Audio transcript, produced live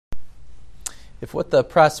If what the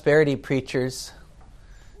prosperity preachers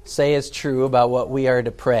say is true about what we are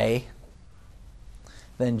to pray,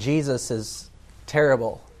 then Jesus is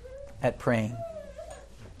terrible at praying.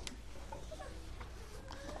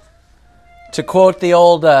 To quote the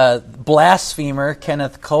old blasphemer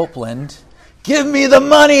Kenneth Copeland, "Give me the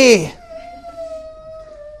money!"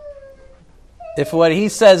 If what he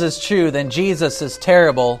says is true, then Jesus is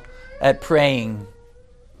terrible at praying.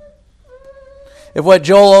 If what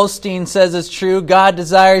Joel Osteen says is true, God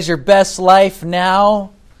desires your best life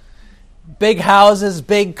now. Big houses,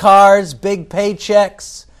 big cars, big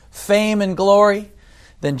paychecks, fame and glory.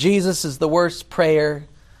 Then Jesus is the worst prayer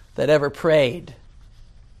that ever prayed.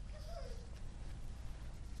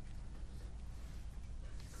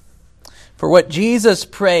 For what Jesus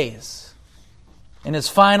prays in his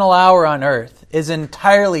final hour on earth is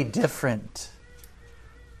entirely different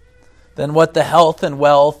than what the health and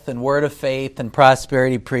wealth and word of faith and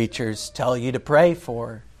prosperity preachers tell you to pray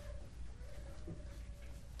for.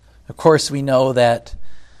 Of course, we know that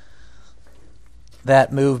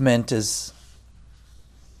that movement is,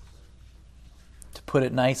 to put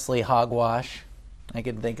it nicely, hogwash. I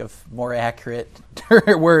can think of more accurate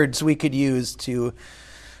words we could use to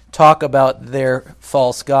talk about their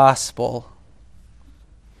false gospel.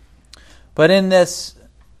 But in this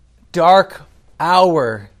dark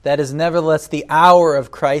hour that is nevertheless the hour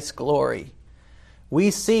of Christ's glory,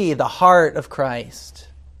 we see the heart of Christ.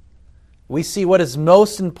 We see what is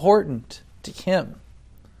most important to him.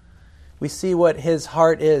 We see what his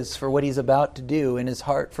heart is for what he's about to do, and his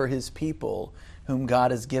heart for his people whom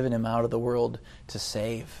God has given him out of the world to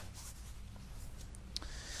save.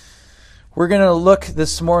 We're going to look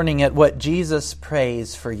this morning at what Jesus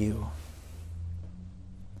prays for you.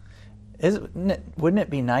 Wouldn't it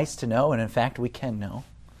be nice to know, and in fact we can know,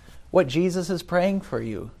 what Jesus is praying for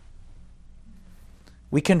you?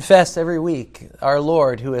 We confess every week our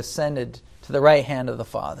Lord who ascended to the right hand of the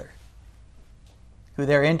Father, who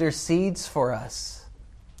there intercedes for us,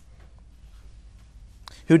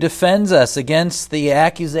 who defends us against the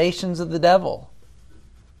accusations of the devil.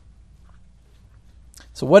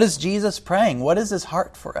 So what is Jesus praying? What is his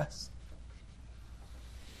heart for us?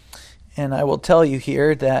 And I will tell you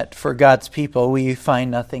here that for God's people, we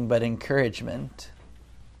find nothing but encouragement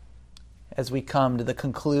as we come to the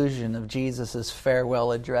conclusion of Jesus'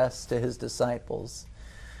 farewell address to his disciples,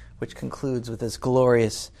 which concludes with this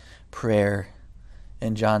glorious prayer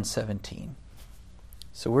in John 17.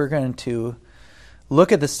 So we're going to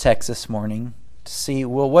look at this text this morning to see,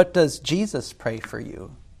 well, what does Jesus pray for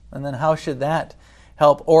you? And then how should that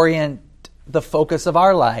help orient the focus of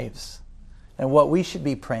our lives and what we should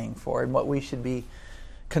be praying for and what we should be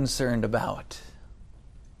concerned about,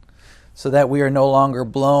 so that we are no longer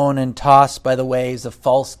blown and tossed by the waves of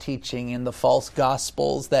false teaching and the false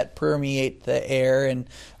gospels that permeate the air and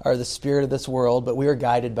are the spirit of this world, but we are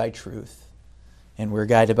guided by truth, and we're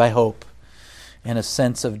guided by hope and a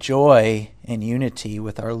sense of joy and unity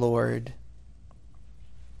with our Lord.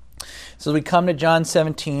 So as we come to John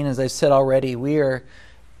 17, as I said already, we are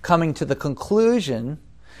coming to the conclusion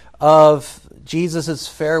of Jesus'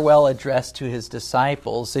 farewell address to his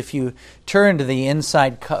disciples. If you turn to the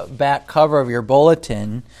inside back cover of your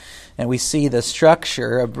bulletin, and we see the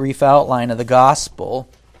structure, a brief outline of the gospel.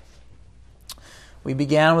 We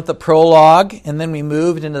began with the prologue, and then we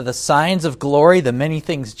moved into the signs of glory, the many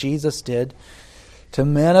things Jesus did to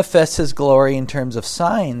manifest his glory in terms of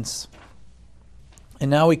signs.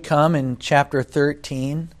 And now we come in chapter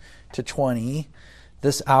 13 to 20,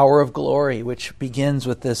 this hour of glory, which begins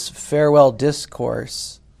with this farewell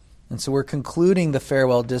discourse. And so we're concluding the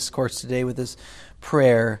farewell discourse today with this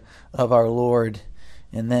prayer of our Lord.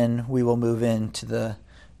 And then we will move into the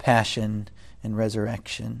passion and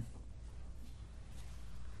resurrection.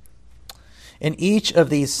 In each of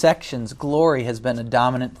these sections, glory has been a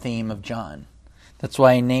dominant theme of John. That's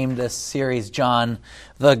why I named this series John,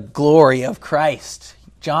 the Glory of Christ.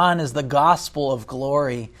 John is the gospel of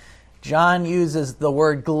glory. John uses the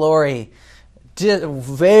word glory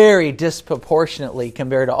very disproportionately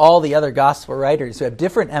compared to all the other gospel writers who have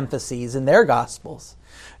different emphases in their gospels.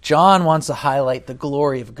 John wants to highlight the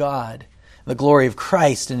glory of God, the glory of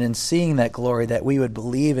Christ, and in seeing that glory, that we would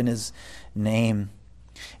believe in his name.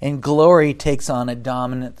 And glory takes on a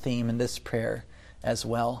dominant theme in this prayer as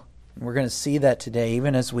well. And we're going to see that today,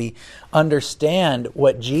 even as we understand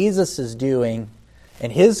what Jesus is doing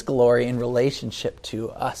and his glory in relationship to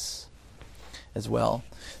us as well.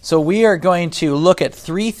 So we are going to look at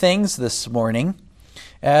three things this morning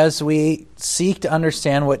as we seek to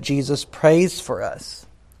understand what Jesus prays for us.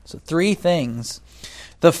 So three things.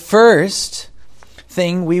 The first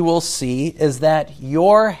thing we will see is that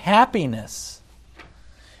your happiness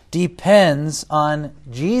depends on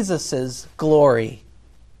Jesus' glory.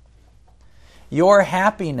 Your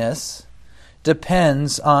happiness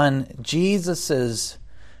depends on Jesus'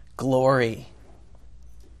 glory.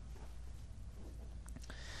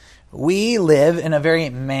 We live in a very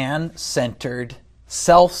man-centered,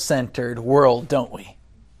 self-centered world, don't we?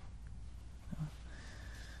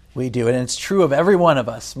 We do, and it's true of every one of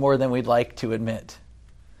us more than we'd like to admit.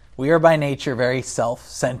 We are by nature very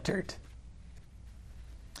self-centered.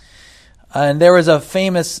 And there was a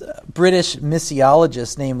famous British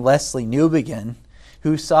missiologist named Leslie Newbigin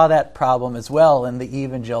who saw that problem as well in the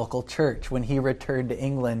evangelical church when he returned to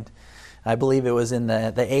England. I believe it was in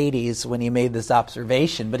the 80s when he made this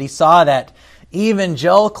observation. But he saw that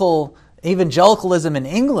evangelicalism in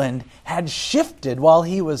England had shifted while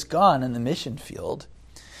he was gone in the mission field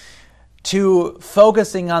to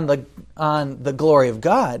focusing on the glory of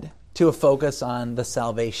God, to a focus on the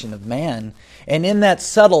salvation of man. And in that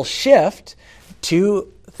subtle shift,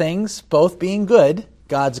 two things, both being good,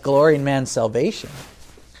 God's glory and man's salvation,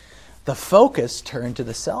 the focus turned to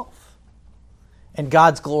the self. And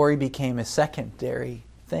God's glory became a secondary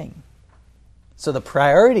thing. So the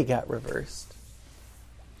priority got reversed.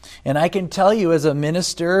 And I can tell you as a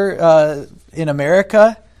minister in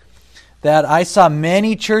America that I saw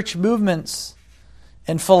many church movements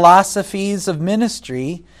and philosophies of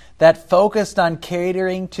ministry that focused on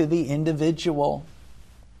catering to the individual.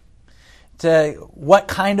 To what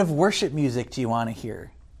kind of worship music do you want to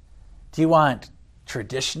hear? Do you want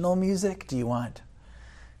traditional music? Do you want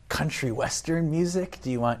country western music?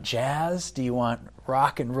 Do you want jazz? Do you want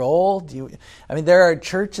rock and roll? There are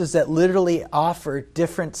churches that literally offer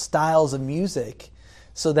different styles of music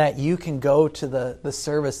so that you can go to the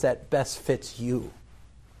service that best fits you.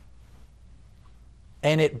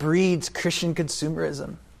 And it breeds Christian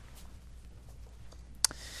consumerism.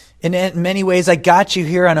 And in many ways, I got you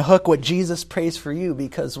here on a hook what Jesus prays for you,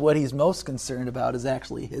 because what he's most concerned about is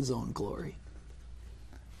actually his own glory.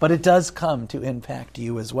 But it does come to impact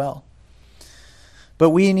you as well.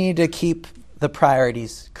 But we need to keep the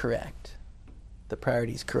priorities correct. The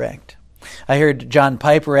priorities correct. I heard John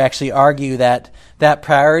Piper actually argue that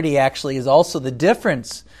priority actually is also the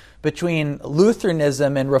difference between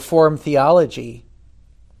Lutheranism and Reformed theology.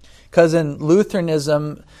 Because in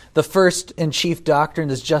Lutheranism, the first and chief doctrine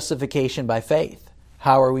is justification by faith.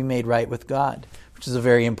 How are we made right with God? Which is a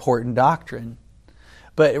very important doctrine.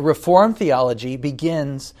 But Reformed theology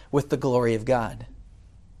begins with the glory of God.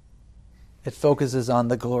 It focuses on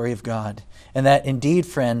the glory of God. And that indeed,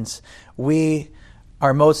 friends, we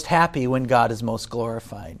are most happy when God is most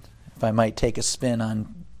glorified. If I might take a spin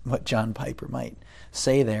on what John Piper might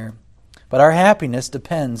say there. But our happiness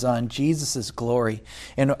depends on Jesus' glory.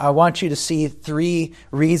 And I want you to see 3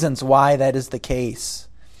 reasons why that is the case.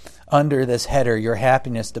 Under this header, your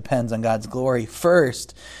happiness depends on God's glory.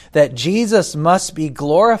 First, that Jesus must be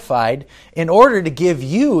glorified in order to give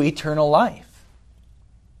you eternal life.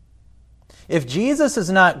 If Jesus is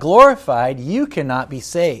not glorified, you cannot be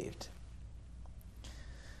saved.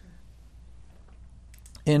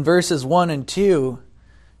 In verses 1 and 2,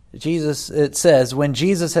 it says, when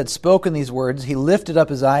Jesus had spoken these words, he lifted up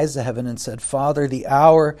his eyes to heaven and said, Father, the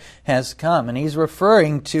hour has come. And he's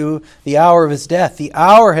referring to the hour of his death. The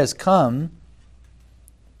hour has come.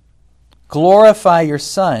 Glorify your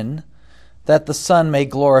Son, that the Son may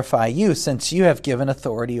glorify you, since you have given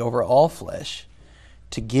authority over all flesh,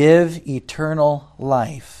 to give eternal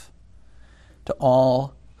life to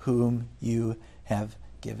all whom you have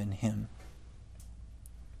given him.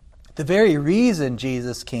 The very reason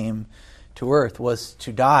Jesus came to earth was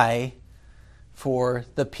to die for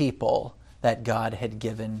the people that God had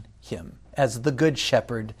given him, as the good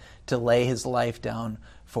shepherd to lay his life down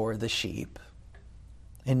for the sheep.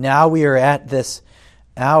 And now we are at this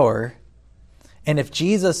hour, and if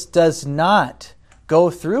Jesus does not go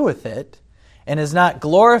through with it and is not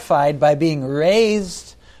glorified by being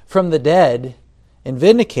raised from the dead and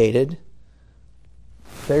vindicated,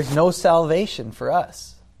 there's no salvation for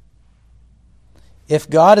us. If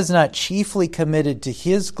God is not chiefly committed to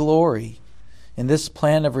his glory in this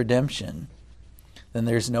plan of redemption, then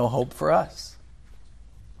there's no hope for us.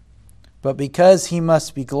 But because he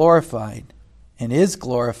must be glorified and is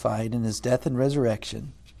glorified in his death and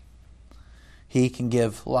resurrection, he can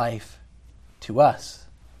give life to us,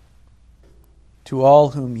 to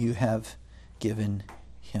all whom you have given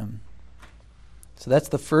him. So that's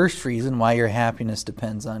the first reason why your happiness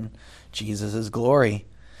depends on Jesus' glory.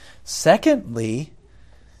 Secondly,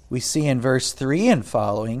 we see in verse 3 and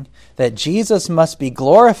following that Jesus must be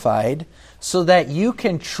glorified so that you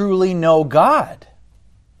can truly know God.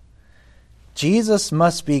 Jesus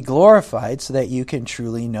must be glorified so that you can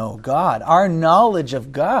truly know God. Our knowledge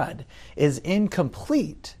of God is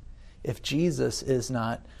incomplete if Jesus is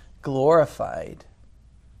not glorified.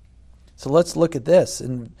 So let's look at this.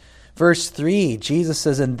 In verse 3, Jesus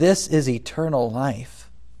says, "And this is eternal life,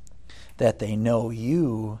 that they know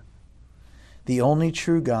you, the only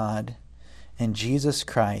true God, and Jesus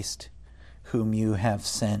Christ, whom you have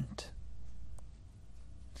sent."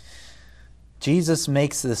 Jesus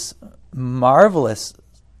makes this marvelous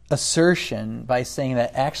assertion by saying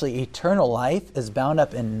that actually eternal life is bound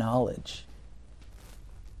up in knowledge.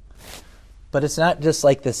 But it's not just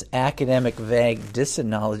like this academic, vague, distant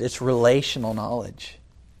knowledge. It's relational knowledge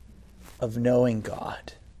of knowing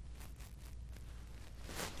God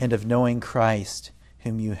and of knowing Christ,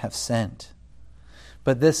 whom you have sent.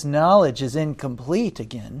 But this knowledge is incomplete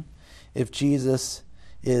again if Jesus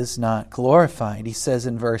is not glorified. He says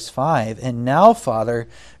in verse 5, "And now, Father,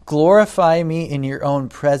 glorify me in your own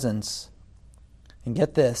presence." And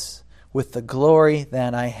get this, "with the glory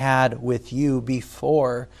that I had with you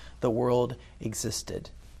before the world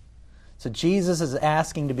existed." So Jesus is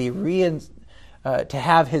asking to be to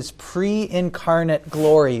have his pre-incarnate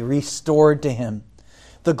glory restored to him.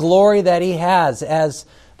 The glory that he has as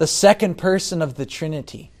the second person of the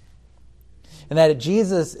Trinity. And that if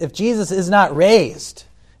Jesus is not raised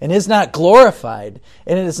and is not glorified,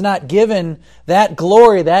 and it is not given that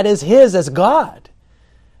glory that is his as God,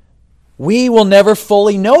 we will never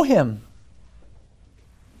fully know him.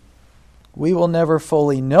 We will never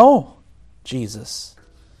fully know Jesus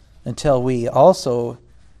until we also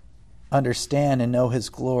understand and know his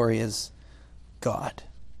glory as God,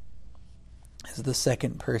 as the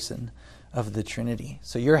second person of the Trinity.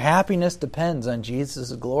 So your happiness depends on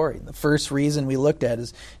Jesus' glory. The first reason we looked at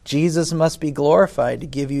is Jesus must be glorified to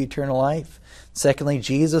give you eternal life. Secondly,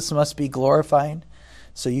 Jesus must be glorified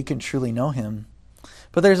so you can truly know him.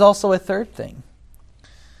 But there's also a third thing.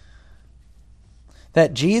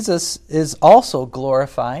 That Jesus is also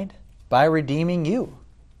glorified by redeeming you.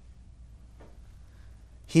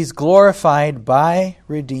 He's glorified by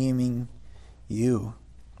redeeming you.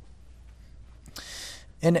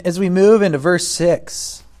 And as we move into verse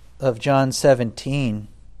 6 of John 17,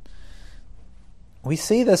 we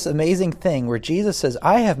see this amazing thing where Jesus says,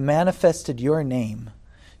 "I have manifested your name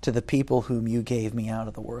to the people whom you gave me out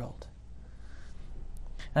of the world."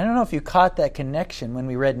 And I don't know if you caught that connection when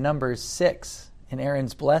we read Numbers 6 in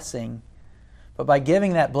Aaron's blessing, but by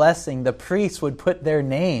giving that blessing, the priests would put their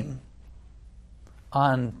name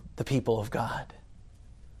on the people of God.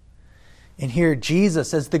 And here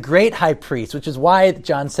Jesus as the great high priest, which is why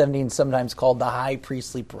John 17 is sometimes called the high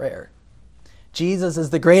priestly prayer. Jesus as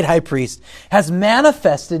the great high priest has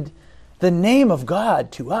manifested the name of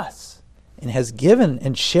God to us and has given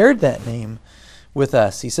and shared that name with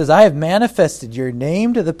us. He says, "I have manifested your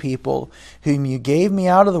name to the people whom you gave me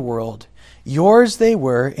out of the world. Yours they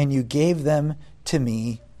were, and you gave them to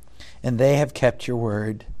me, and they have kept your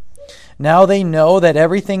word. Now they know that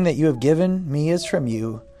everything that you have given me is from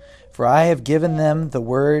you. For I have given them the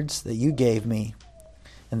words that you gave me,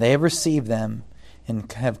 and they have received them, and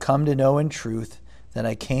have come to know in truth that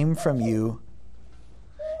I came from you,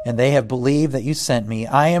 and they have believed that you sent me.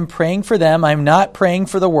 I am praying for them. I am not praying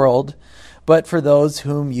for the world, but for those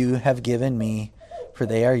whom you have given me, for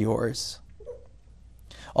they are yours.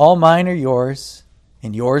 All mine are yours,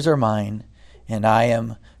 and yours are mine, and I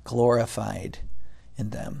am glorified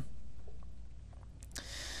in them."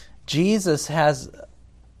 Jesus has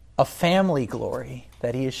a family glory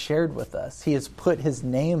that he has shared with us. He has put his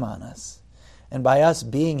name on us. And by us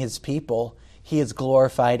being his people, he is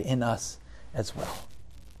glorified in us as well.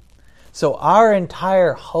 So our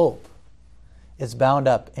entire hope is bound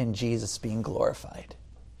up in Jesus being glorified.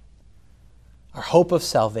 Our hope of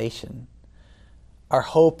salvation, our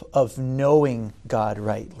hope of knowing God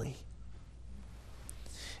rightly,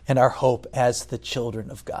 and our hope as the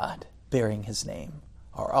children of God, bearing his name,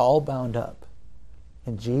 are all bound up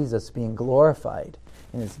in Jesus being glorified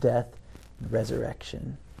in his death and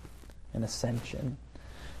resurrection and ascension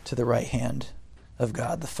to the right hand of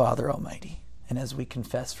God the Father Almighty. And as we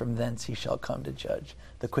confess, from thence he shall come to judge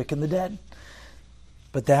the quick and the dead.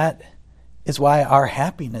 But that is why our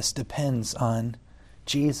happiness depends on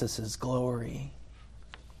Jesus' glory.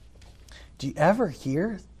 Do you ever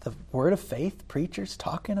hear the Word of Faith preachers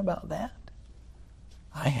talking about that?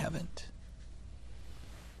 I haven't.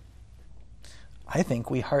 I think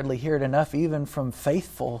we hardly hear it enough even from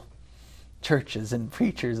faithful churches and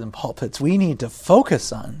preachers and pulpits. We need to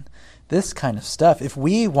focus on this kind of stuff. If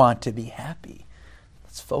we want to be happy,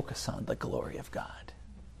 let's focus on the glory of God.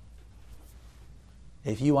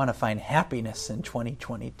 If you want to find happiness in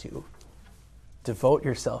 2022, Devote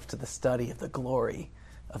yourself to the study of the glory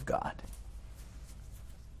of God.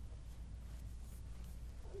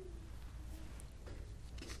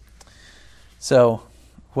 So,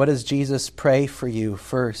 what does Jesus pray for you?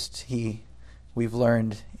 First, we've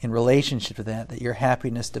learned in relationship to that your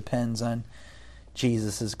happiness depends on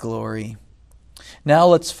Jesus' glory. Now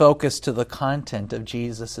let's focus to the content of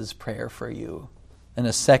Jesus' prayer for you. And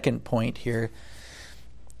a second point here,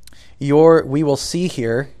 we will see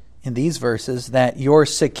here in these verses that your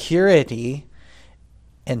security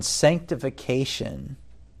and sanctification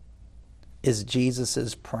is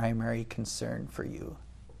Jesus' primary concern for you.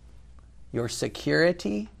 Your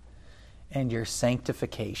security and your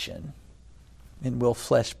sanctification. And we'll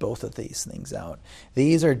flesh both of these things out.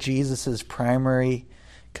 These are Jesus' primary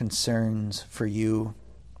concerns for you.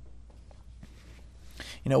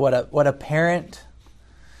 You know, what a parent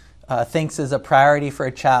thinks is a priority for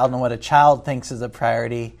a child and what a child thinks is a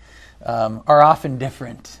priority are often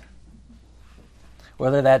different.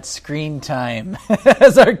 Whether that's screen time,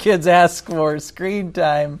 as our kids ask for screen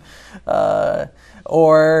time,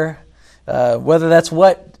 or whether that's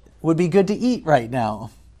what would be good to eat right now,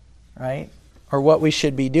 right? Or what we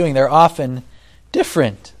should be doing. They're often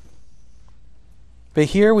different. But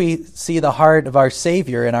here we see the heart of our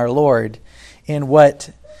Savior and our Lord in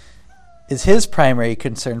what is His primary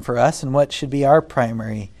concern for us and what should be our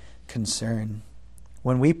primary concern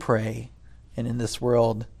when we pray and in this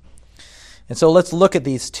world. And so let's look at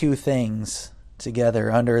these two things together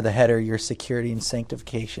under the header, your security and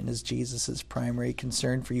sanctification is Jesus' primary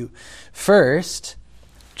concern for you. First,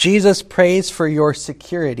 Jesus prays for your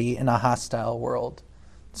security in a hostile world.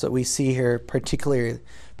 So we see here particularly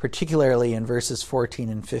in verses 14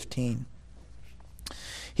 and 15.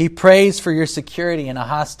 He prays for your security in a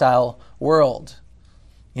hostile world.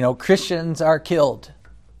 You know, Christians are killed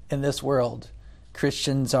in this world.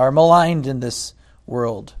 Christians are maligned in this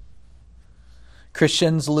world.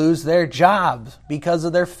 Christians lose their job because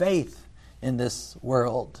of their faith in this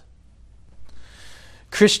world.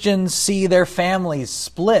 Christians see their families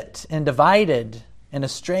split and divided and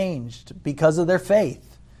estranged because of their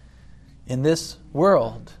faith in this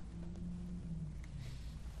world.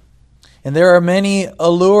 And there are many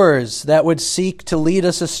allures that would seek to lead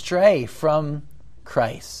us astray from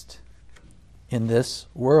Christ in this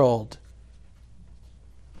world.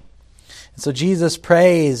 And so Jesus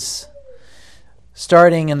prays,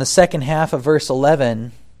 starting in the second half of verse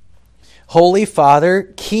 11, Holy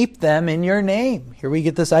Father, keep them in your name. Here we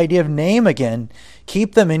get this idea of name again.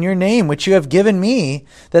 Keep them in your name, which you have given me,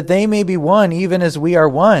 that they may be one, even as we are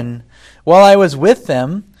one. While I was with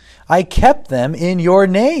them, I kept them in your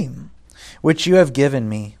name, which you have given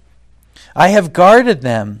me. I have guarded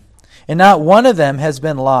them, and not one of them has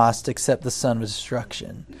been lost except the son of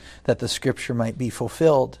destruction, that the scripture might be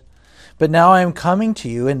fulfilled. But now I am coming to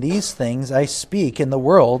you, and these things I speak in the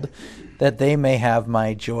world, that they may have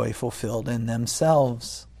my joy fulfilled in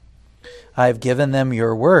themselves. I have given them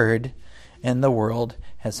your word, and the world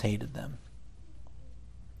has hated them.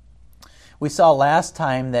 We saw last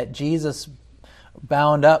time that Jesus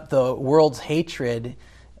bound up the world's hatred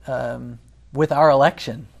with our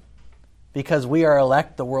election. Because we are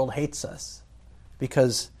elect, the world hates us.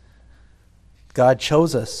 Because God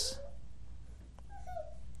chose us.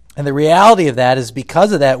 And the reality of that is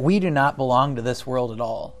because of that, we do not belong to this world at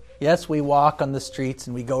all. Yes, we walk on the streets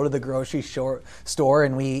and we go to the grocery store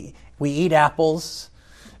and we eat apples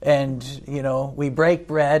and, you know, we break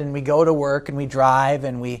bread and we go to work and we drive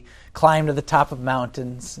and we climb to the top of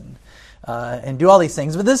mountains and do all these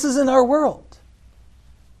things. But this isn't our world.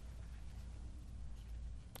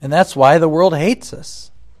 And that's why the world hates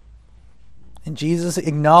us. And Jesus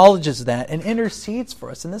acknowledges that and intercedes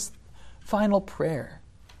for us in this final prayer.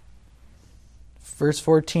 Verse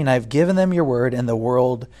 14, I've given them your word, and the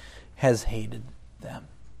world has hated them.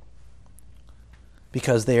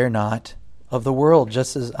 Because they are not of the world,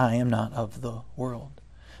 just as I am not of the world.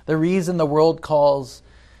 The reason the world calls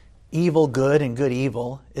evil good and good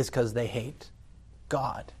evil is because they hate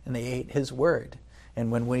God, and they hate His word.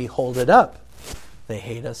 And when we hold it up, they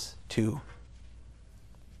hate us too.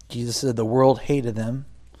 Jesus said the world hated them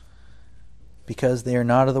because they are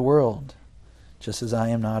not of the world, just as I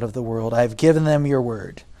am not of the world. I have given them your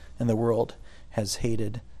word, and the world has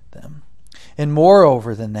hated them. And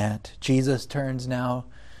moreover than that, Jesus turns now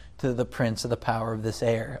to the prince of the power of this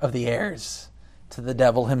air, of the airs, to the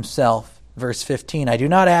devil himself. Verse 15, I do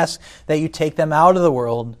not ask that you take them out of the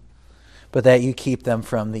world, but that you keep them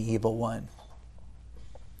from the evil one.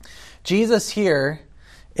 Jesus here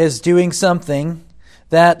is doing something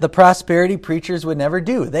that the prosperity preachers would never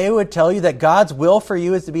do. They would tell you that God's will for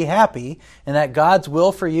you is to be happy, and that God's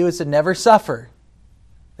will for you is to never suffer.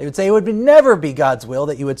 They would say it would never be God's will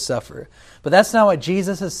that you would suffer. But that's not what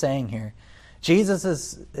Jesus is saying here. Jesus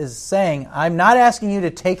is saying, I'm not asking you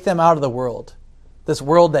to take them out of the world, this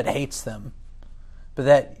world that hates them, but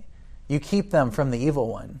that you keep them from the evil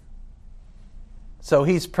one. So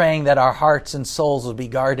he's praying that our hearts and souls will be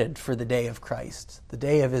guarded for the day of Christ, the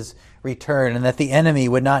day of his return, and that the enemy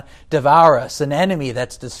would not devour us, an enemy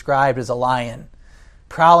that's described as a lion,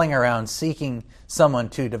 prowling around seeking someone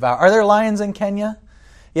to devour. Are there lions in Kenya?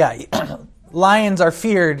 Yeah, lions are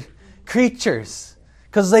feared creatures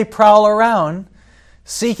because they prowl around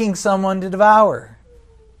seeking someone to devour.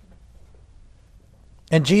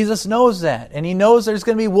 And Jesus knows that, and he knows there's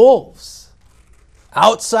going to be wolves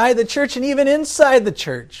outside the church and even inside the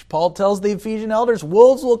church. Paul tells the Ephesian elders,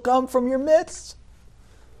 wolves will come from your midst.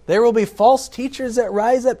 There will be false teachers that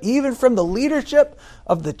rise up even from the leadership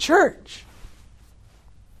of the church.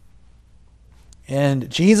 And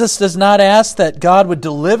Jesus does not ask that God would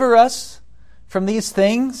deliver us from these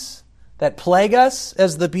things that plague us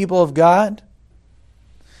as the people of God,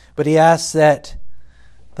 but he asks that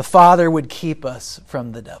the Father would keep us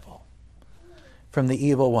from the devil, from the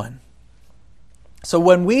evil one. So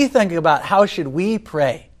when we think about how should we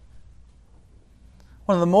pray,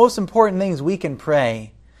 one of the most important things we can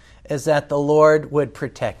pray is that the Lord would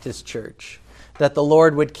protect his church, that the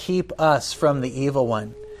Lord would keep us from the evil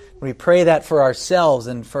one. We pray that for ourselves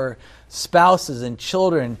and for spouses and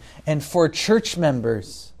children and for church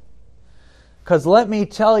members. Because let me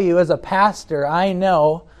tell you, as a pastor, I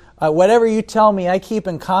know whatever you tell me, I keep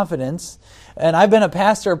in confidence. And I've been a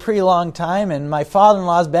pastor a pretty long time, and my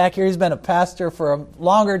father-in-law's back here. He's been a pastor for a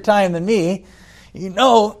longer time than me. You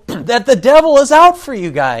know that the devil is out for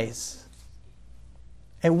you guys.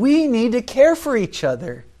 And we need to care for each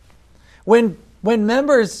other. When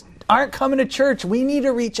members aren't coming to church, we need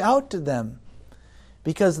to reach out to them.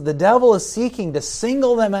 Because the devil is seeking to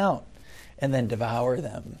single them out and then devour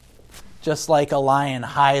them. Just like a lion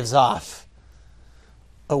hives off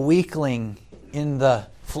a weakling in the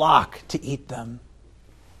flock to eat them.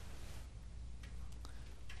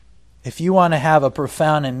 If you want to have a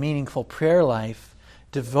profound and meaningful prayer life,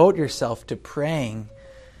 devote yourself to praying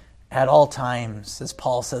at all times, as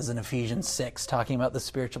Paul says in Ephesians 6, talking about the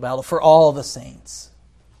spiritual battle for all the saints.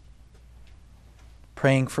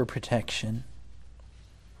 Praying for protection.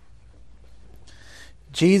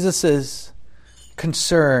 Jesus'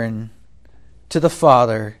 concern to the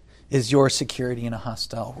Father is your security in a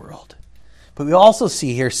hostile world. But we also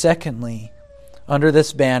see here, secondly, under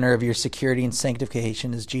this banner of your security and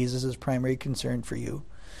sanctification is Jesus' primary concern for you,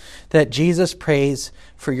 that Jesus prays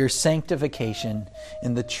for your sanctification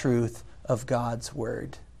in the truth of God's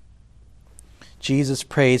Word. Jesus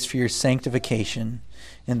prays for your sanctification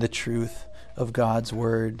in the truth of God's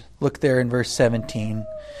Word. Look there in verse 17,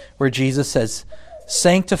 where Jesus says,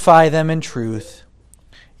 "Sanctify them in truth.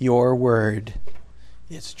 Your word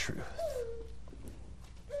is truth."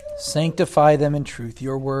 Sanctify them in truth.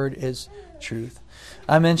 Your word is truth.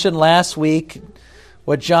 I mentioned last week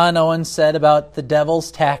what John Owen said about the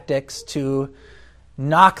devil's tactics to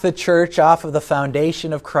knock the church off of the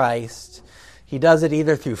foundation of Christ. He does it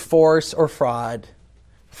either through force or fraud.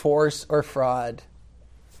 Force or fraud.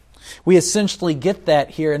 We essentially get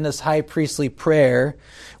that here in this high priestly prayer,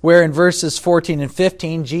 where in verses 14 and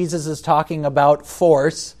 15, Jesus is talking about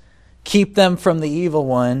force. Keep them from the evil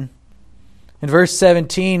one. In verse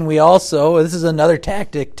 17, we also, this is another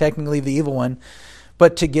tactic, technically the evil one,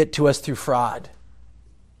 but to get to us through fraud.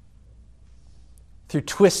 Through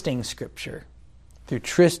twisting Scripture. Through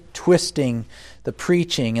twisting the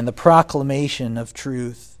preaching and the proclamation of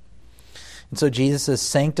truth. And so Jesus says,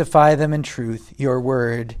 sanctify them in truth. Your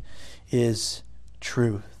word is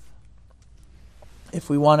truth.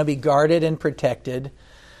 If we want to be guarded and protected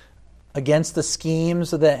against the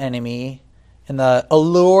schemes of the enemy and the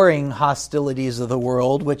alluring hostilities of the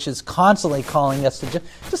world, which is constantly calling us to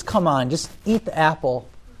just come on, just eat the apple.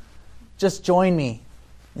 Just join me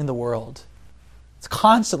in the world. It's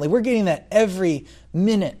constantly, we're getting that every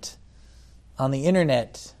minute on the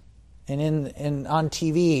internet and on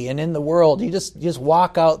TV and in the world. You just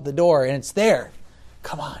walk out the door and it's there.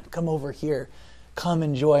 Come on, come over here. Come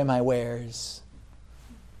enjoy my wares.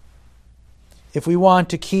 If we want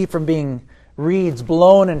to keep from being reeds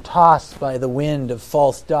blown and tossed by the wind of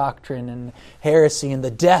false doctrine and heresy and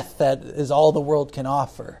the death that is all the world can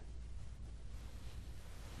offer,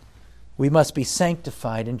 we must be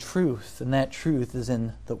sanctified in truth, and that truth is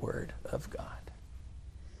in the Word of God.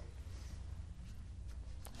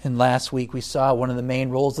 And last week we saw one of the main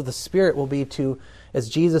roles of the Spirit will be to, as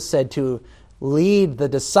Jesus said, to lead the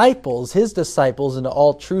disciples, his disciples, into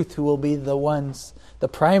all truth, who will be the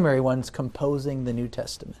primary ones composing the New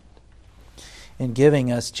Testament and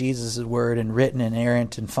giving us Jesus' word in written,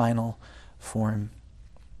 inerrant, and final form.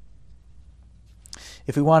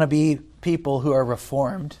 If we want to be people who are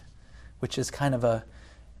reformed, which is kind of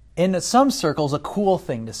in some circles, a cool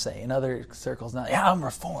thing to say. In other circles, not, yeah, I'm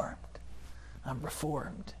reformed. I'm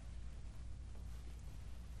reformed.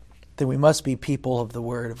 Then we must be people of the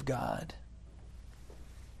Word of God.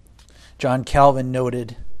 John Calvin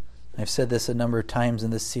noted, I've said this a number of times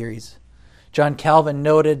in this series, John Calvin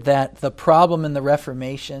noted that the problem in the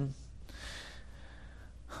Reformation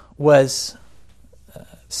was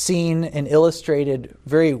seen and illustrated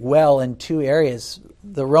very well in two areas.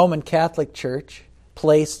 The Roman Catholic Church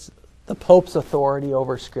placed the Pope's authority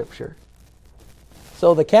over Scripture.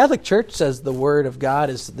 So the Catholic Church says the Word of God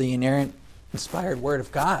is the inerrant, inspired Word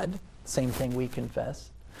of God, same thing we confess.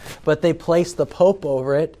 But they placed the Pope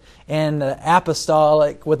over it, and the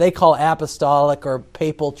apostolic, what they call apostolic or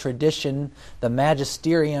papal tradition, the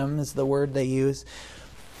magisterium is the word they use,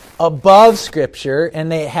 above Scripture,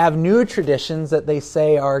 and they have new traditions that they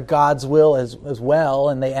say are God's will as well,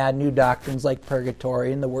 and they add new doctrines like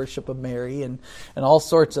purgatory and the worship of Mary and all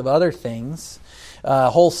sorts of other things,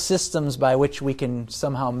 whole systems by which we can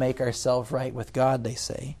somehow make ourselves right with God, they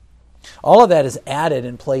say. All of that is added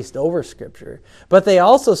and placed over Scripture. But they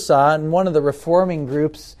also saw in one of the reforming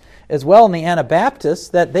groups as well in the Anabaptists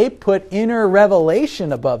that they put inner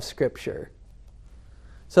revelation above Scripture.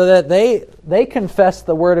 So that they confessed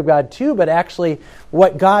the Word of God too, but actually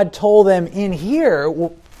what God told them in here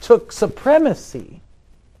took supremacy.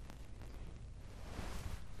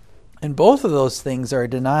 And both of those things are a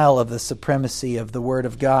denial of the supremacy of the Word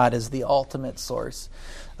of God as the ultimate source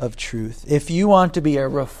of truth. If you want to be a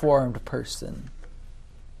reformed person,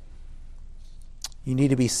 you need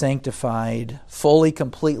to be sanctified fully,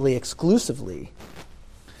 completely, exclusively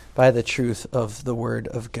by the truth of the Word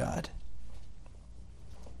of God.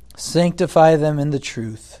 Sanctify them in the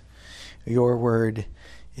truth. Your word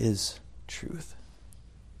is truth.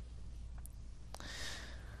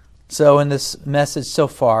 So in this message so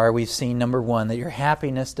far, we've seen, number one, that your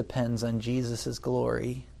happiness depends on Jesus'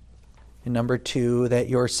 glory. And number two, that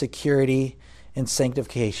your security and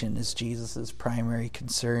sanctification is Jesus' primary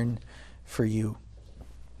concern for you.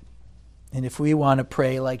 And if we want to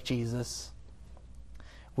pray like Jesus,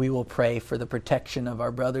 we will pray for the protection of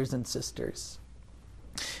our brothers and sisters.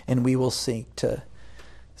 And we will seek to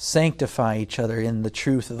sanctify each other in the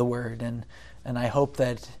truth of the Word. And I hope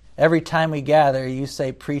that every time we gather, you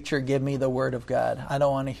say, "Preacher, give me the Word of God." I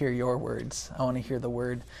don't want to hear your words. I want to hear the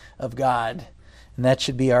Word of God. And that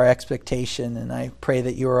should be our expectation. And I pray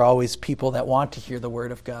that you are always people that want to hear the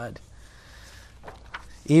Word of God,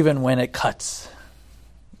 even when it cuts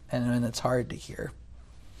and when it's hard to hear.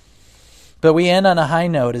 But we end on a high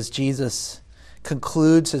note as Jesus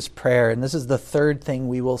concludes his prayer. And this is the third thing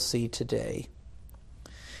we will see today,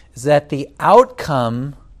 is that the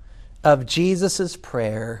outcome of Jesus'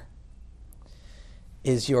 prayer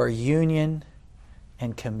is your union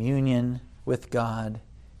and communion with God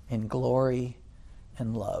in glory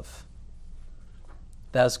and love.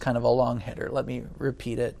 That was kind of a long header. Let me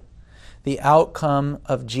repeat it. The outcome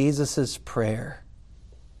of Jesus' prayer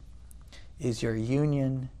is your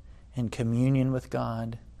union and communion with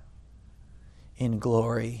God in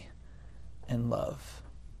glory and love.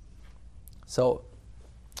 So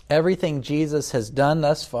everything Jesus has done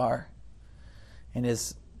thus far and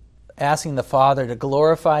is asking the Father to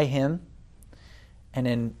glorify him, and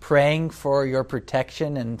in praying for your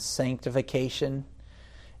protection and sanctification,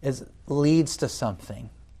 leads to something.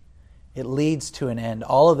 It leads to an end.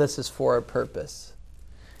 All of this is for a purpose.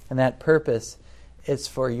 And that purpose is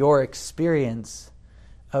for your experience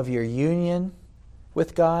of your union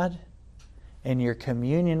with God and your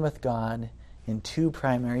communion with God in two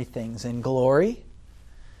primary things, in glory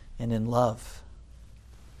and in love.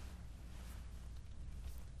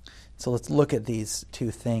 So let's look at these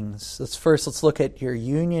two things. Let's look at your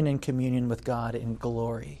union and communion with God in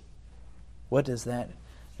glory. What does that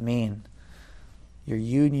mean? Your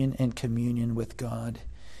union and communion with God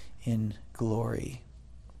in glory.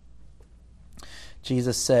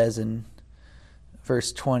 Jesus says in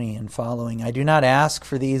verse 20 and following, "I do not ask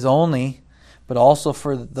for these only, but also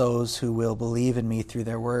for those who will believe in me through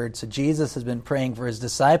their word." So Jesus has been praying for his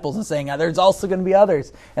disciples and saying, there's also going to be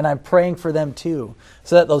others, and I'm praying for them too.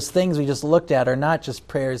 So that those things we just looked at are not just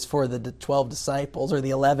prayers for the 12 disciples, or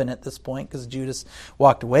the 11 at this point, because Judas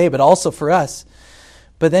walked away, but also for us.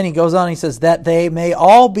 But then he goes on, he says, that they may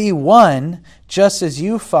all be one, just as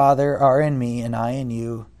you, Father, are in me and I in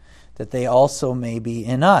you, that they also may be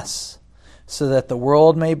in us, so that the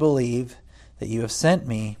world may believe that you have sent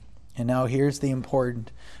me. And now here's the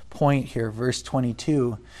important point here, verse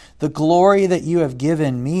 22. The glory that you have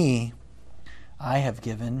given me, I have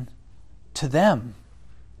given to them,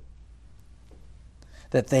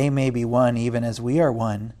 that they may be one, even as we are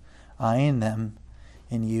one, I in them,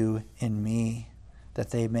 and you in me,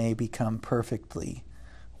 that they may become perfectly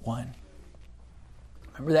one.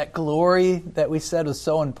 Remember that glory that we said was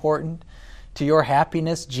so important to your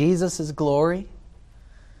happiness, Jesus' glory?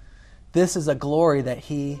 This is a glory that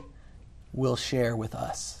he will share with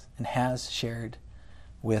us and has shared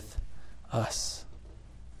with us.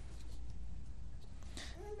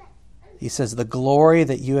 He says, the glory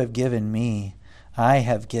that you have given me, I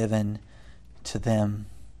have given to them.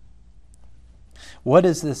 What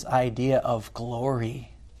is this idea of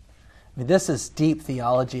glory? I mean, this is deep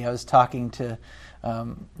theology. I was talking to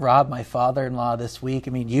Rob, my father-in-law, this week.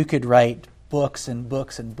 I mean, you could write books and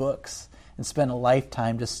books and books and spend a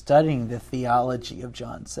lifetime just studying the theology of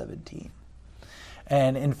John 17.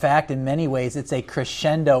 And in fact, in many ways, it's a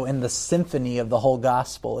crescendo in the symphony of the whole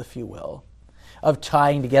gospel, if you will, of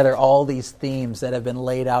tying together all these themes that have been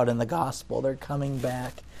laid out in the gospel. They're coming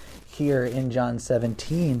back here in John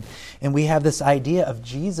 17. And we have this idea of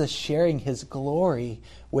Jesus sharing his glory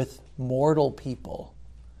with mortal people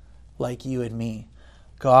like you and me.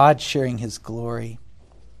 God sharing his glory.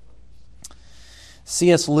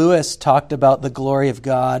 C.S. Lewis talked about the glory of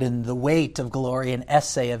God and the weight of glory, an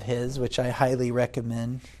essay of his, which I highly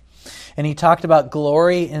recommend. And he talked about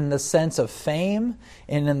glory in the sense of fame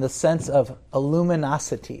and in the sense of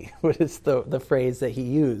illuminosity, which is the phrase that he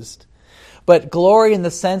used. But glory in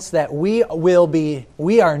the sense that we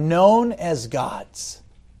are known as gods.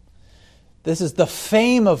 This is the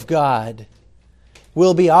fame of God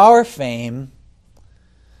will be our fame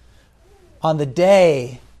on the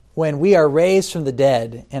day when we are raised from the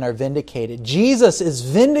dead and are vindicated. Jesus is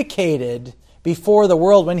vindicated before the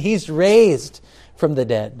world when he's raised from the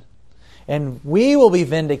dead. And we will be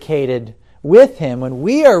vindicated with him when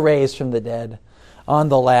we are raised from the dead on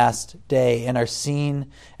the last day and are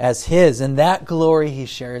seen as his. And that glory he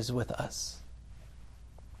shares with us.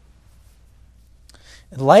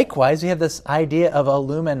 And likewise, we have this idea of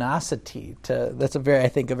illuminosity. That's a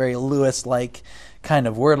very Lewis-like kind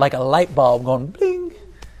of word, like a light bulb going bling.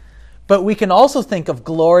 But we can also think of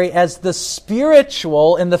glory as the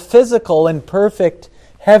spiritual and the physical and perfect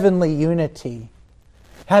heavenly unity,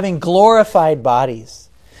 having glorified bodies.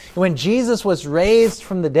 When Jesus was raised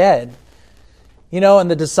from the dead,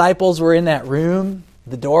 and the disciples were in that room,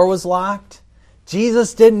 the door was locked.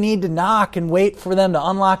 Jesus didn't need to knock and wait for them to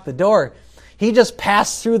unlock the door. He just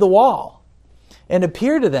passed through the wall and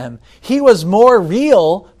appeared to them. He was more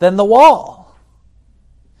real than the wall.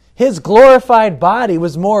 His glorified body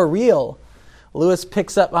was more real. Lewis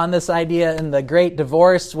picks up on this idea in The Great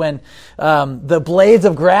Divorce when the blades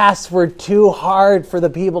of grass were too hard for the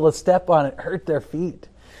people to step on. It hurt their feet.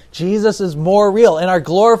 Jesus is more real. In our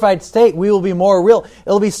glorified state, we will be more real.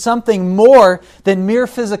 It'll be something more than mere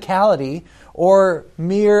physicality or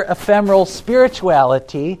mere ephemeral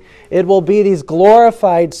spirituality. It will be these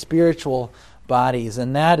glorified spiritual bodies.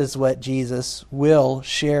 And that is what Jesus will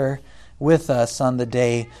share with us on the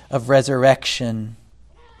day of resurrection.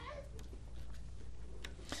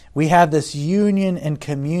 We have this union and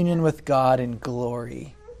communion with God in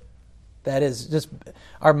glory. That is just,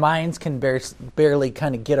 our minds can barely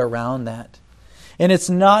kind of get around that. And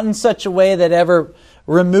it's not in such a way that ever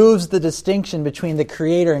removes the distinction between the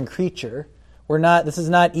creator and creature. This is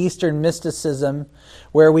not Eastern mysticism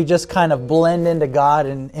where we just kind of blend into God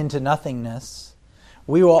and into nothingness.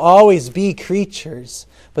 We will always be creatures,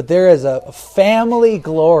 but there is a family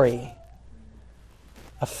glory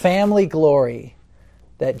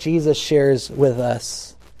that Jesus shares with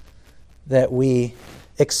us that we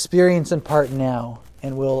experience in part now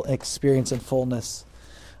and will experience in fullness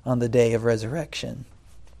on the day of resurrection.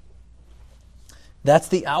 That's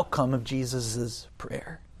the outcome of Jesus'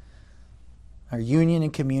 prayer. Our union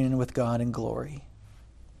and communion with God in glory.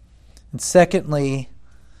 And secondly,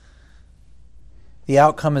 the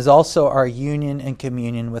outcome is also our union and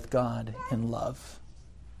communion with God in love.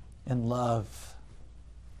 In love.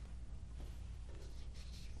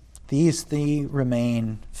 These three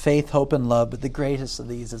remain: faith, hope, and love, but the greatest of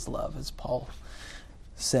these is love, as Paul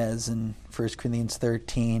says in 1 Corinthians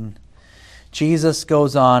 13. Jesus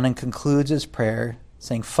goes on and concludes his prayer,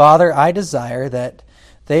 saying, Father, I desire that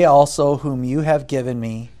they also whom you have given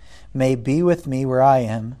me may be with me where I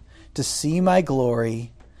am, to see my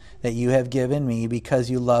glory that you have given me because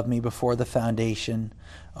you loved me before the foundation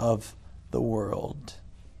of the world.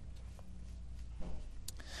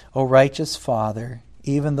 O righteous Father,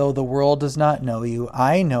 even though the world does not know you,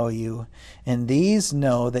 I know you, and these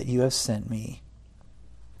know that you have sent me.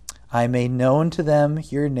 I made known to them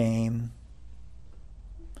your name,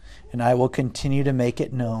 and I will continue to make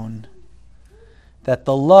it known, that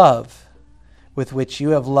the love with which you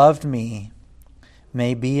have loved me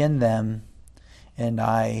may be in them, and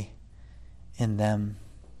I in them.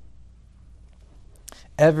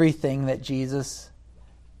 Everything that Jesus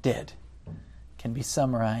did can be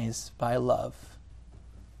summarized by love.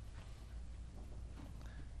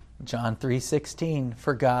 John 3:16,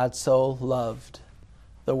 for God so loved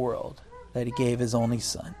the world that he gave his only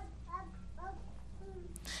Son.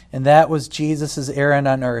 And that was Jesus' errand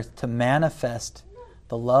on earth, to manifest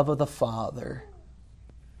the love of the Father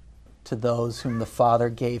to those whom the Father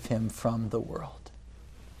gave him from the world.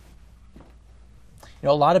 You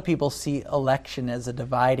know, a lot of people see election as a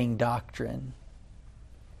dividing doctrine.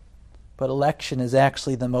 But election is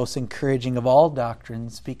actually the most encouraging of all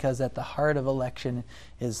doctrines, because at the heart of election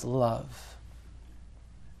is love.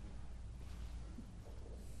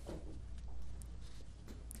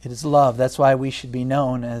 It is love. That's why we should be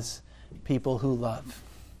known as people who love.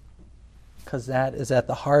 Because that is at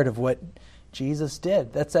the heart of what Jesus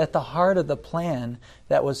did. That's at the heart of the plan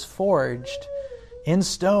that was forged in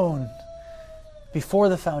stone before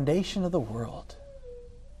the foundation of the world.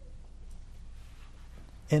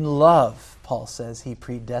 In love, Paul says, he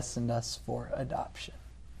predestined us for adoption.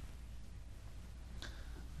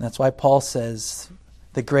 That's why Paul says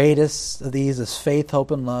the greatest of these is faith,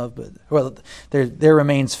 hope, and love. But there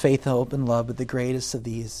remains faith, hope, and love, but the greatest of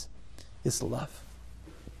these is love.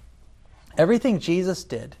 Everything Jesus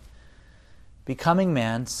did, becoming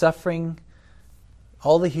man, suffering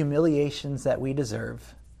all the humiliations that we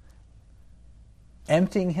deserve,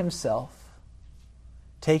 emptying himself,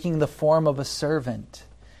 taking the form of a servant,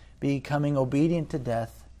 becoming obedient to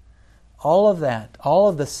death, all of that, all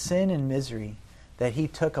of the sin and misery that he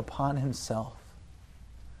took upon himself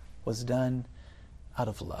was done out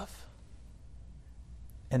of love.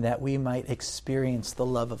 And that we might experience the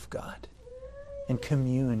love of God and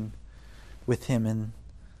commune with him in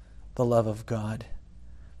the love of God.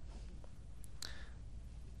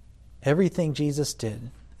 Everything Jesus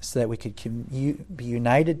did so that we could be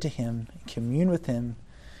united to him, commune with him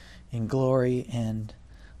in glory and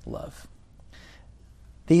love.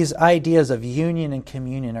 These ideas of union and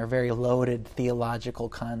communion are very loaded theological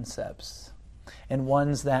concepts, and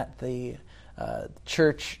ones that the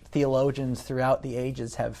church theologians throughout the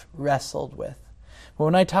ages have wrestled with. But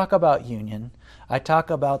when I talk about union, I talk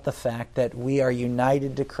about the fact that we are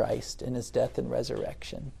united to Christ in his death and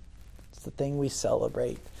resurrection. It's the thing we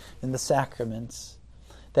celebrate in the sacraments,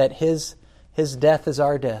 that his death is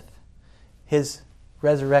our death, his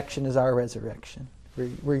resurrection is our resurrection.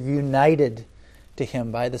 We're united to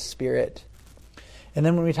him by the Spirit. And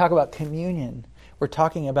then when we talk about communion, we're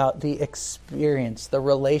talking about the experience, the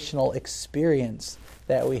relational experience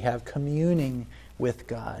that we have communing with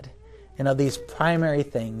God. And of these primary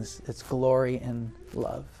things, it's glory and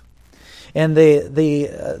love. And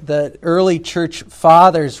the early church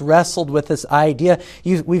fathers wrestled with this idea.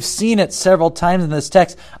 We've seen it several times in this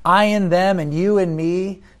text. I in them and you in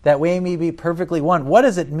me, that we may be perfectly one. What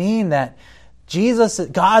does it mean that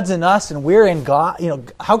God's in us and we're in God? You know,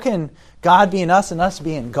 how can God be in us and us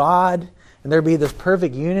be in God, and there be this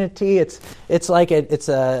perfect unity? It's like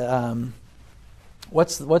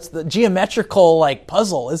what's the geometrical like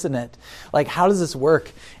puzzle, isn't it? Like, how does this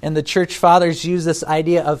work? And the church fathers use this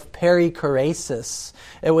idea of perichoresis,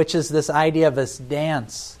 which is this idea of this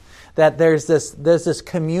dance, that there's this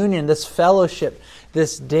communion, this fellowship,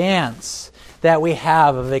 this dance that we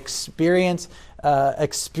have of experiencing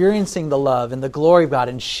the love and the glory of God,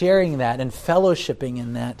 and sharing that and fellowshipping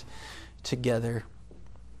in that together.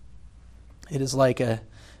 It is like a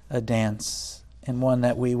dance, and one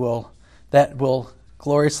that will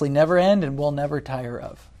gloriously never end and will never tire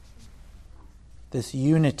of. This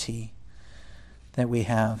unity that we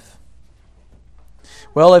have.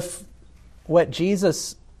 Well, if what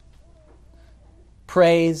Jesus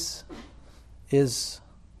prays is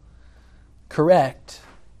correct,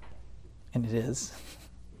 and it is,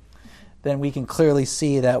 then we can clearly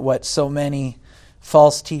see that what so many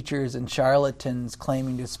false teachers and charlatans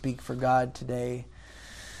claiming to speak for God today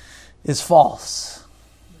is false.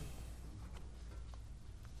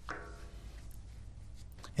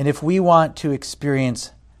 And if we want to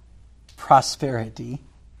experience prosperity,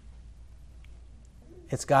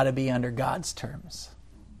 it's got to be under God's terms.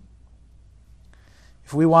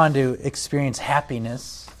 If we want to experience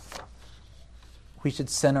happiness, we should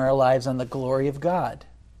center our lives on the glory of God,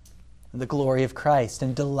 the glory of Christ,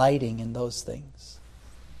 and delighting in those things.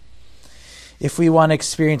 If we want to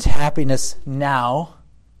experience happiness now,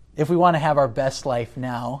 if we want to have our best life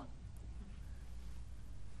now,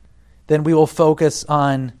 then we will focus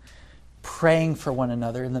on praying for one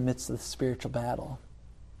another in the midst of the spiritual battle.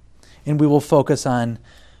 And we will focus on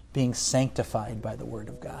being sanctified by the Word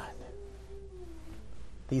of God.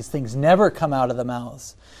 These things never come out of the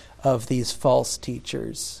mouths of these false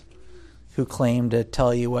teachers who claim to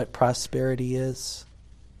tell you what prosperity is.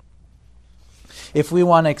 If we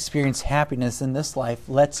want to experience happiness in this life,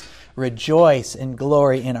 let's rejoice and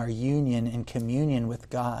glory in our union and communion with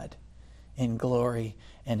God, in glory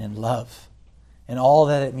and in love, and all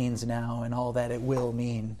that it means now and all that it will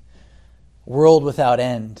mean, world without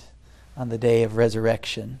end, on the day of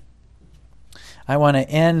resurrection. I want to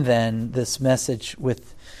end then this message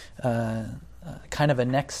with kind of a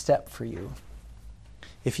next step for you.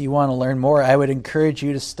 If you want to learn more, I would encourage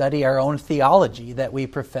you to study our own theology that we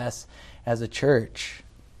profess as a church.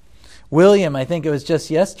 William, I think it was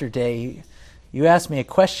just yesterday, you asked me a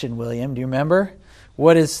question, William. Do you remember?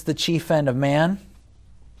 What is the chief end of man?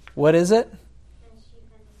 What is it?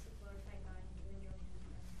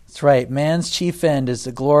 That's right. Man's chief end is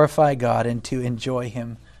to glorify God and to enjoy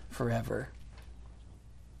Him forever.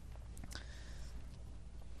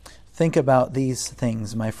 Think about these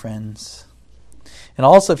things, my friends. And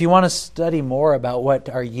also, if you want to study more about what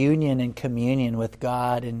our union and communion with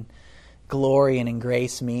God and glory and in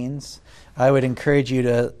grace means, I would encourage you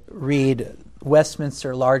to read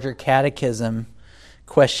Westminster Larger Catechism,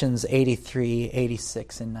 questions 83,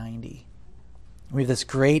 86, and 90. We have this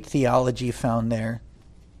great theology found there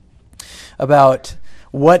about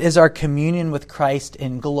what is our communion with Christ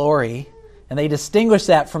in glory, and they distinguish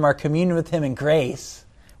that from our communion with Him in grace,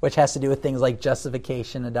 which has to do with things like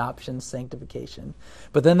justification, adoption, sanctification.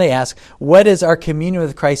 But then they ask, what is our communion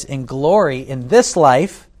with Christ in glory in this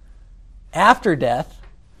life, after death,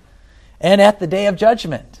 and at the day of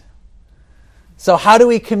judgment? So how do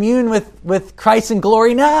we commune with Christ in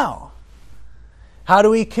glory now? How do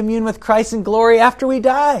we commune with Christ in glory after we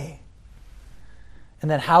die? And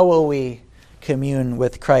then how will we commune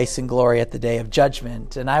with Christ in glory at the day of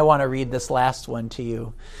judgment? And I want to read this last one to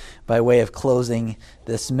you by way of closing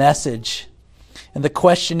this message. And the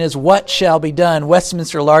question is, what shall be done?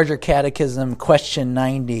 Westminster Larger Catechism, question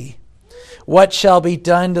 90. What shall be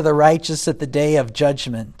done to the righteous at the day of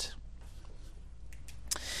judgment?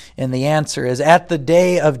 And the answer is, at the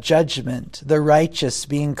day of judgment, the righteous,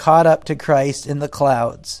 being caught up to Christ in the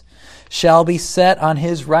clouds, shall be set on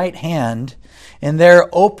His right hand, and there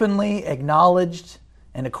openly acknowledged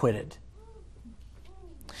and acquitted.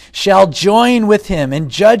 Shall join with Him in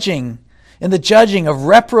the judging of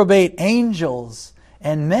reprobate angels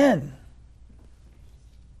and men,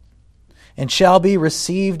 and shall be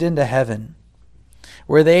received into heaven,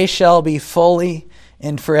 where they shall be fully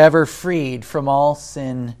and forever freed from all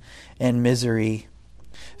sin and misery,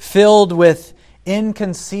 filled with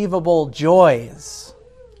inconceivable joys,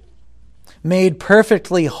 made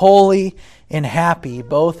perfectly holy and happy,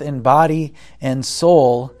 both in body and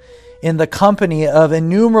soul, in the company of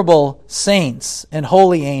innumerable saints and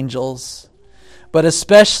holy angels, but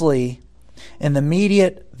especially in the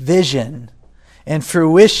immediate vision and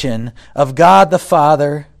fruition of God the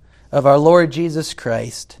Father, of our Lord Jesus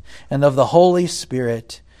Christ, and of the Holy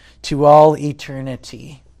Spirit to all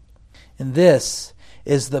eternity. And this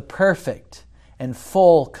is the perfect and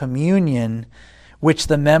full communion which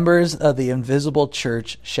the members of the invisible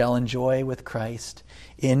church shall enjoy with Christ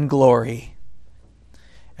in glory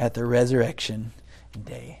at the resurrection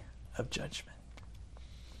day of judgment.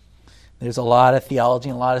 There's a lot of theology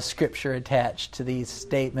and a lot of scripture attached to these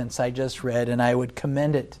statements I just read, and I would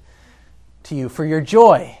commend it to you for your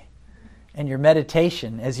joy and your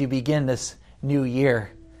meditation as you begin this new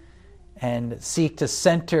year and seek to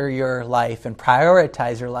center your life and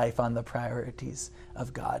prioritize your life on the priorities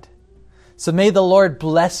of God. So may the Lord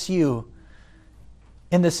bless you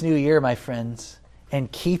in this new year, my friends,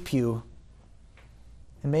 and keep you.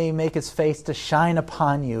 And may He make His face to shine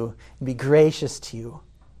upon you and be gracious to you.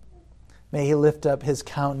 May He lift up His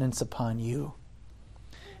countenance upon you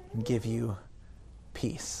and give you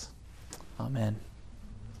peace. Amen.